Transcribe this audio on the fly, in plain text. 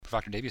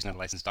Proctor Davy is not a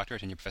licensed doctor or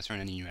tenure professor in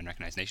any UN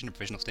recognized nation or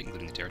provisional state,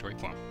 including the territory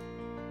form.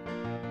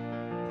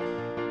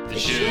 The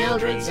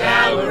Children's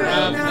Hour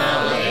of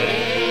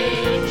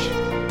Knowledge.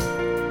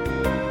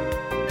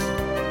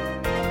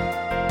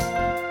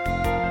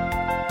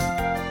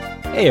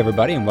 Hey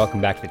everybody, and welcome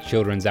back to the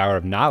Children's Hour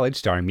of Knowledge,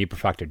 starring me,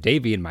 Proctor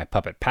Davy, and my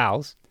puppet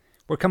pals.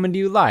 We're coming to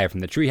you live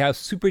from the Treehouse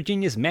Super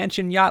Genius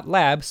Mansion Yacht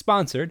Lab,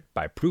 sponsored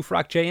by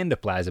Proofrock J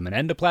Endoplasm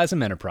and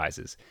Endoplasm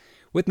Enterprises.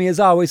 With me, as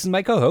always, is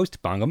my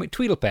co-host, Bongo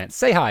McTweedlepants.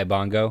 Say hi,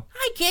 Bongo.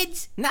 Hi,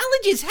 kids.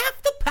 Knowledge is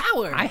half the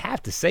power. I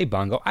have to say,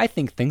 Bongo, I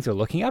think things are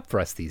looking up for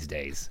us these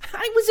days.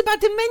 I was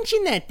about to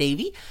mention that,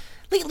 Davy.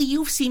 Lately,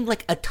 you've seemed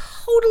like a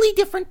totally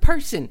different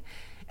person.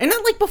 And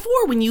not like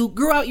before when you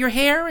grew out your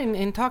hair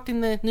and talked in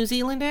the New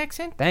Zealand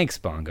accent. Thanks,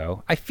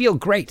 Bongo. I feel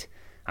great.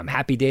 I'm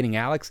happy dating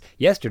Alex.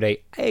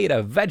 Yesterday, I ate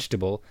a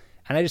vegetable,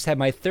 and I just had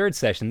my third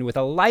session with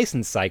a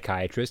licensed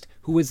psychiatrist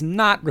who was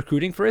not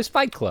recruiting for his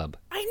fight club.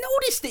 I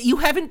noticed that you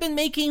haven't been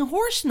making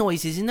horse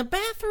noises in the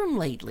bathroom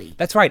lately.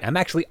 That's right, I'm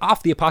actually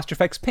off the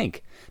Apostrophex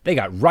Pink. They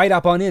got right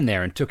up on in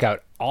there and took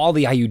out all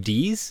the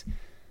IUDs,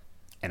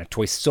 and a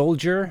toy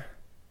soldier,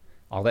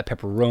 all that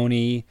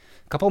pepperoni,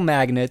 a couple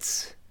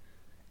magnets.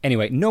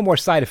 Anyway, no more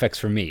side effects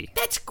for me.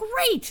 That's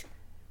great.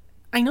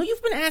 I know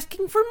you've been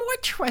asking for more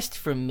trust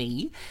from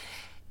me,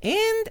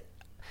 and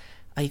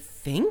I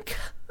think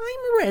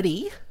I'm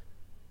ready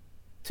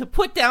to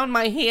put down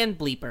my hand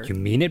bleeper. You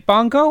mean it,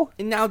 Bongo?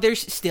 Now,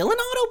 there's still an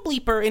auto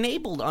bleeper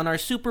enabled on our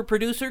super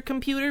producer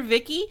computer,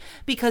 Vicky,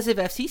 because of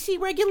FCC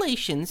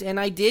regulations, and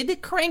I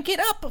did crank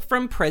it up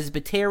from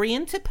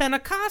Presbyterian to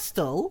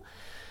Pentecostal,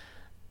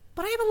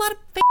 but I have a lot of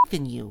faith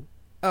in you.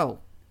 Oh,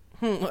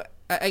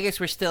 I guess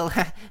we're still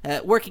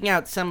working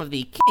out some of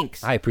the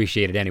kinks. I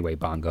appreciate it anyway,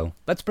 Bongo.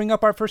 Let's bring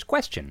up our first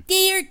question.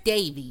 Dear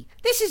Davy,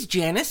 this is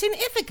Janice in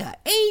Ithaca,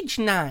 age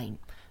 9.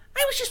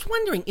 I was just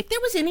wondering if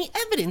there was any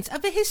evidence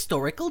of a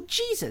historical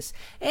Jesus,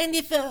 and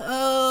if,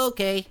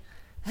 okay.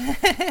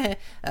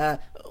 We're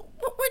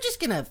just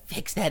gonna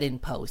fix that in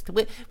post.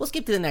 We'll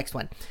skip to the next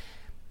one.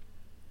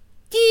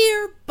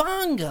 Dear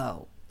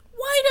Bongo,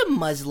 why do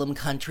Muslim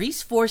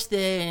countries force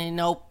the...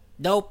 Nope.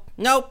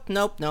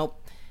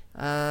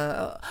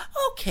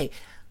 Okay.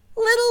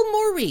 Little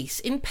Maurice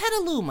in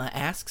Petaluma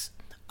asks,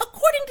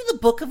 according to the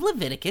book of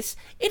Leviticus,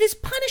 it is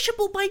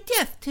punishable by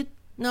death to...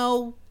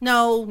 No.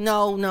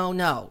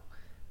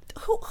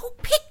 Who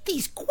picked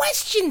these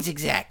questions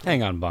exactly?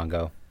 Hang on,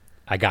 Bongo.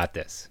 I got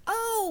this.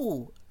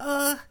 Oh,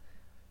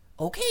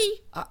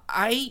 okay.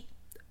 I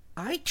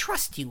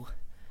trust you.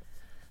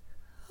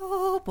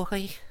 Oh,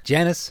 boy.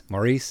 Janice,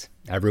 Maurice,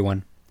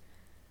 everyone.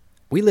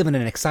 We live in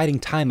an exciting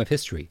time of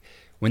history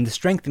when the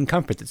strength and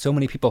comfort that so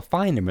many people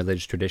find in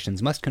religious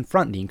traditions must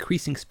confront the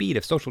increasing speed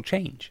of social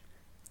change.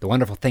 The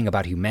wonderful thing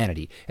about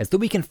humanity is that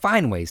we can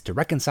find ways to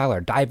reconcile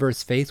our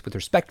diverse faiths with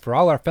respect for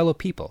all our fellow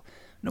people,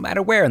 no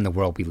matter where in the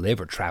world we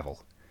live or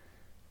travel.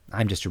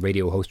 I'm just a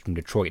radio host from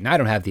Detroit, and I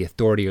don't have the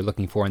authority you're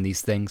looking for in these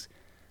things,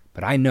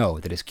 but I know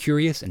that as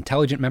curious,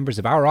 intelligent members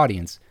of our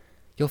audience,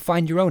 you'll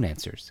find your own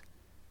answers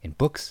in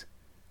books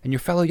and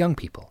your fellow young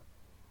people,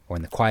 or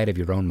in the quiet of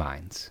your own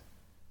minds.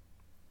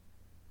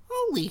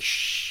 Holy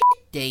shit,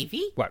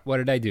 Davy. What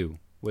did I do?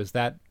 Was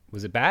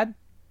it bad?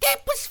 That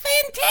was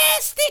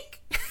fantastic!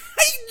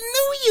 I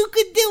knew you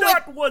could do it!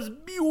 That was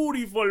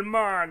beautiful,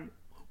 man!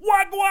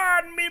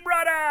 Wagwan, me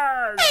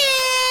brothers!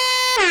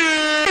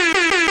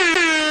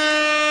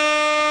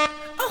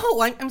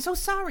 Oh, I'm so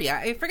sorry.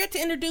 I forgot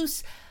to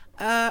introduce,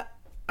 our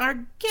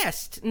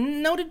guest,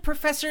 noted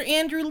Professor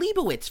Andrew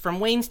Leibowitz from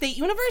Wayne State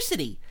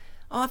University,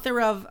 author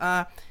of,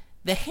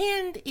 The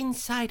Hand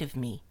Inside of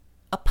Me,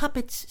 A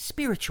Puppet's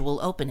Spiritual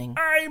Opening.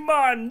 Aye,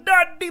 man,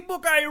 that the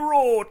book I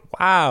wrote.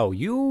 Wow,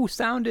 you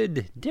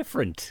sounded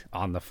different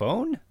on the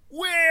phone.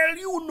 Well,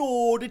 you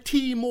know, the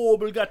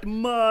T-Mobile got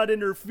mad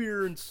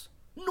interference.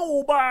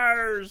 No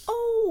bars.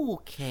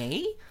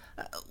 Okay.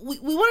 We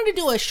wanted to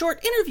do a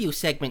short interview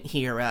segment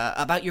here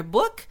about your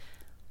book.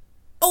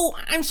 Oh,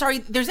 I'm sorry,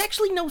 there's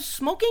actually no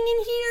smoking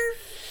in here?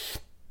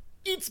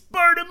 It's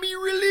part of me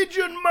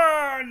religion,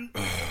 man.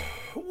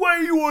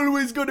 Why you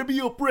always gonna be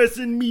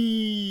oppressing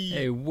me?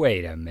 Hey,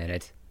 wait a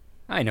minute.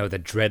 I know the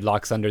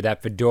dreadlocks under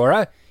that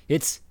fedora.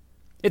 It's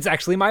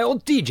actually my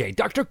old DJ,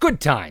 Dr.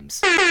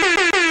 Goodtimes.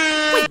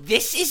 Wait,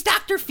 this is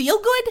Dr.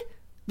 Feelgood?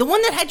 The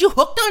one that had you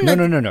hooked on the...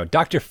 No.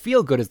 Dr.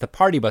 Feelgood is the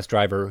party bus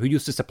driver who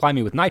used to supply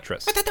me with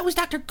nitrous. I thought that was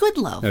Dr.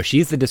 Goodlove. No,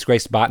 she's the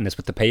disgraced botanist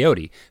with the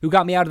peyote who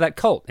got me out of that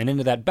cult and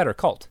into that better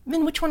cult.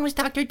 Then which one was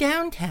Dr.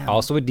 Downtown?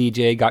 Also a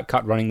DJ, got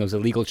caught running those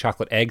illegal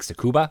chocolate eggs to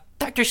Cuba.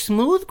 Dr.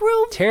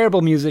 Smoothgroove?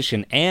 Terrible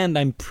musician, and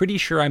I'm pretty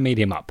sure I made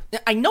him up.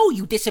 I know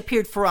you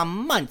disappeared for a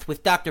month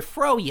with Dr.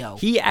 Froyo.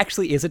 He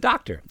actually is a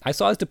doctor. I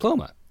saw his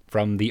diploma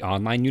from the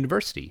online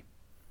university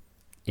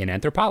in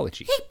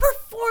anthropology. He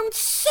performed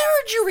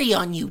surgery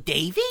on you,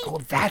 Davy. Oh,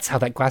 that's how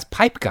that glass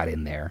pipe got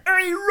in there.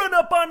 I run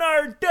up on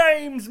our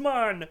dimes,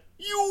 man.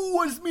 You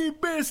was me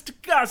best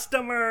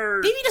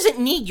customer. Davy doesn't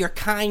need your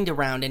kind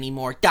around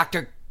anymore,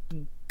 Dr.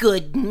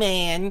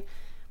 Goodman.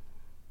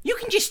 You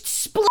can just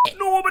split.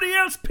 Nobody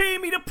else pay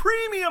me the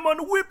premium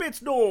on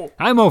Whippets, no.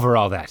 I'm over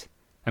all that.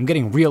 I'm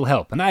getting real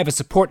help, and I have a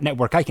support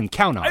network I can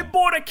count on. I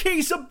bought a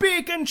case of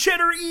bacon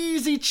cheddar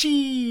easy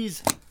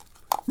cheese.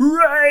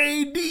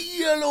 Ride the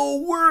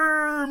yellow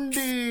worm,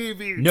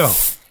 David.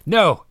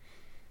 No.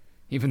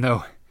 Even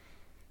though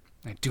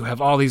I do have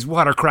all these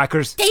water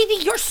crackers. Davy,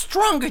 you're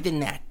stronger than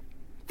that.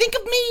 Think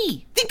of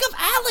me. Think of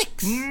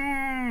Alex.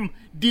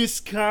 This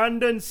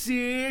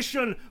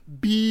condensation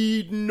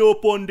beating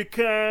up on the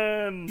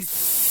can.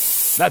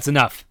 That's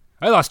enough.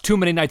 I lost too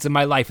many nights of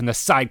my life in the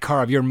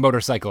sidecar of your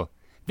motorcycle.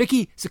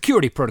 Vicky,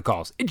 security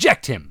protocols.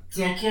 Eject him.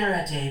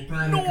 Security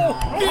protocol.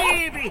 No,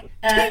 Davy,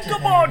 think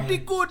about the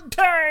good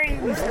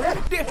times. Ow,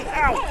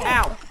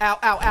 ow, ow,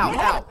 ow, ow,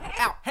 ow,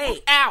 ow.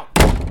 Hey, ow.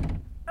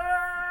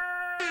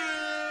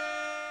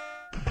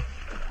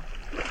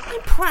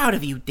 I'm proud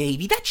of you,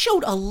 Davy. That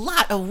showed a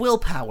lot of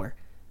willpower.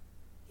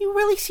 You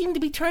really seem to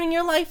be turning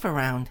your life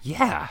around.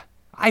 Yeah,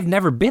 I've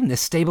never been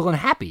this stable and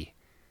happy.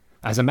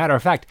 As a matter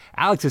of fact,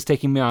 Alex is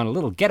taking me on a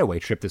little getaway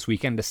trip this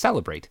weekend to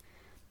celebrate.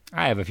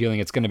 I have a feeling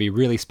it's going to be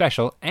really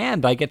special,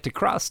 and I get to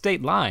cross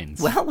state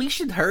lines. Well, we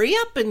should hurry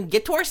up and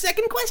get to our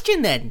second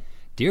question then.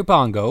 Dear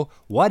Pongo,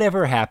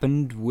 whatever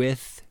happened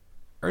with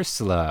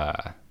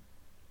Ursula?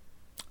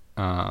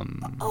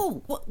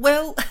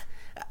 Well,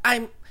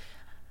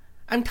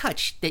 I'm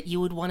touched that you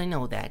would want to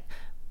know that.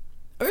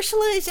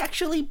 Ursula is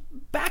actually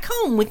back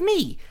home with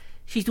me.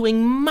 She's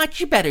doing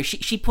much better.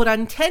 She put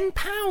on 10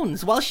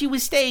 pounds while she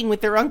was staying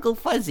with her Uncle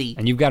Fuzzy.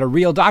 And you've got a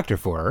real doctor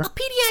for her. A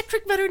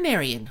pediatric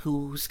veterinarian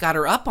who's got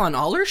her up on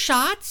all her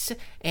shots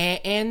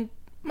and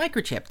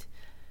microchipped.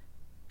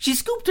 She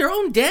scooped her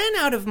own den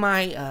out of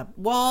my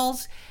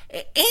walls,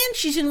 and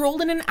she's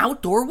enrolled in an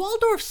outdoor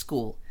Waldorf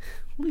school.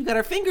 We've got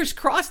our fingers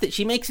crossed that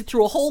she makes it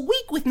through a whole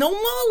week with no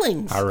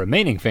maulings. Our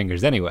remaining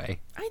fingers, anyway.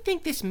 I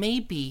think this may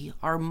be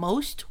our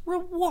most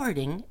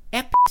rewarding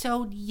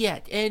episode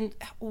yet. And,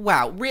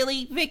 wow,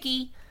 really,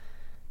 Vicky?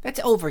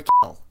 That's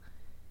overkill.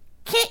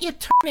 Can't you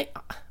turn it...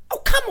 Oh,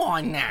 come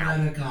on now.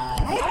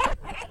 Protocol.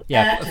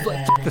 Yeah,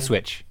 flick the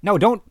switch. No,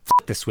 don't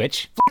flick the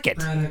switch. Flick it.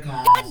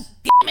 Protocol. God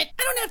damn it.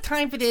 I don't have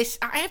time for this.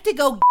 I have to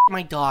go get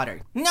my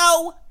daughter.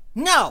 No.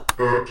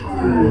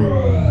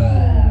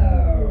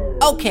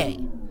 Okay.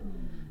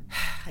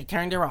 I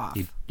turned her off.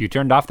 You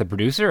turned off the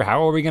producer?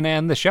 How are we going to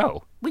end the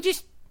show?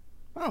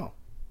 Oh,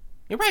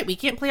 you're right. We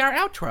can't play our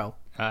outro.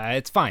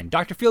 It's fine.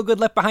 Dr. Feelgood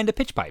left behind a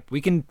pitch pipe.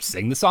 We can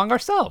sing the song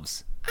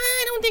ourselves.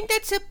 I don't think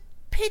that's a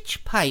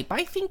pitch pipe.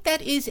 I think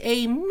that is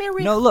a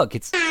miracle. No, look,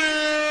 it's...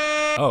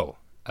 Oh,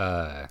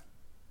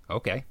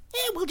 okay.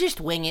 We'll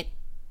just wing it.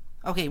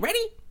 Okay,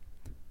 ready?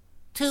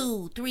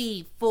 2,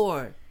 3,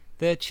 4.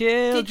 The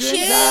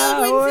children's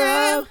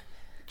hour.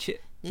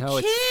 No,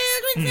 it's...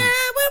 Children's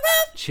hour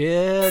up.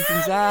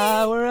 Children's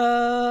hour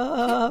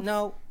up.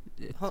 No.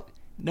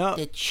 No.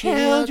 The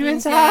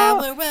children's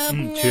hour up.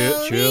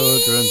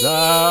 Children's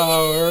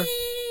hour.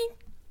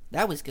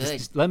 That was good.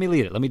 Just let me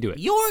lead it. Let me do it.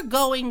 You're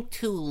going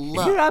too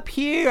low. You're up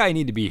here. I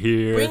need to be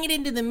here. Bring it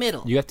into the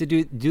middle. You have to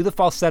do the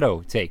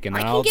falsetto take, and I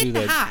then can I'll get do the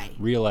the high.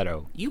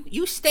 rieletto.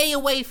 You stay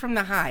away from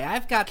the high.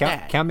 I've got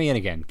that. Count me in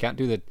again.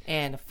 Do the...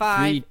 And a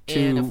 5, 3, 2,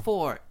 and a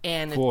 4,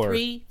 and a 4.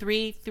 3,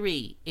 3,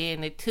 3,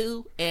 and a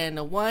 2, and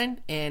a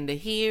 1, and a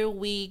here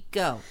we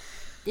go.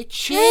 The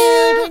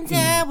children's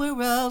hour of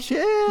knowledge.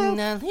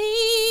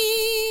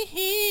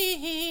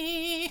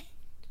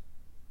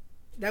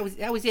 That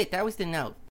was it. That was the note.